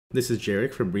This is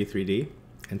Jarek from Re3D,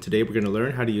 and today we're going to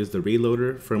learn how to use the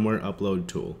Reloader firmware upload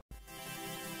tool.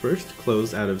 First,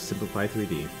 close out of Simplify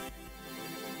 3D.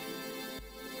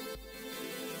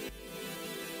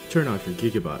 Turn off your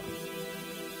Gigabot.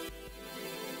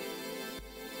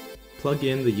 Plug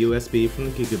in the USB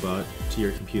from the Gigabot to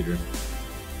your computer.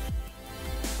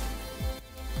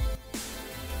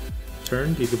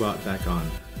 Turn Gigabot back on.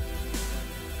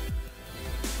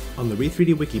 On the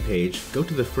Re3D wiki page, go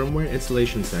to the firmware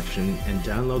installation section and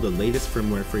download the latest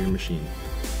firmware for your machine.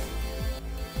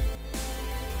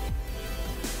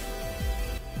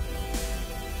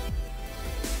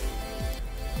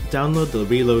 Download the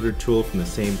Reloader tool from the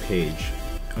same page,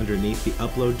 underneath the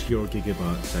Upload to your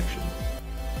Gigabot section.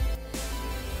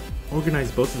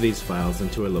 Organize both of these files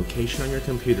into a location on your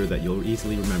computer that you'll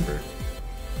easily remember.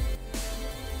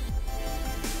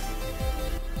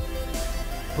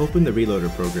 Open the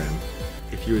Reloader program.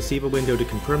 If you receive a window to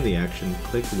confirm the action,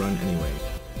 click Run Anyway.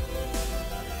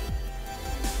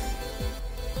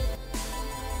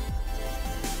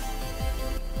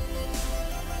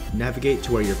 Navigate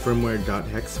to where your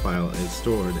firmware.hex file is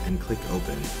stored and click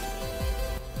Open.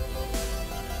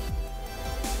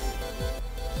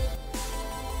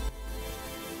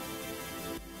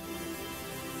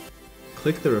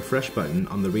 Click the Refresh button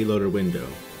on the Reloader window.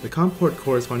 The COM port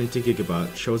corresponding to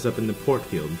Gigabot shows up in the port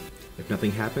field. If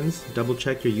nothing happens, double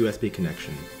check your USB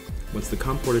connection. Once the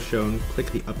COM port is shown, click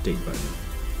the Update button.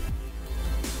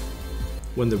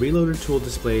 When the Reloader tool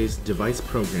displays Device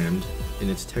Programmed in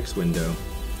its text window,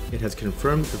 it has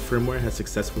confirmed that the firmware has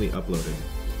successfully uploaded.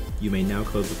 You may now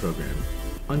close the program.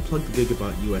 Unplug the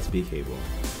Gigabot USB cable.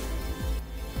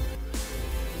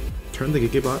 Turn the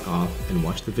Gigabot off and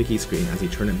watch the wiki screen as you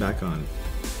turn it back on.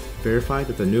 Verify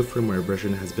that the new firmware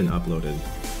version has been uploaded.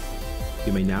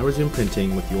 You may now resume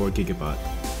printing with your Gigabot.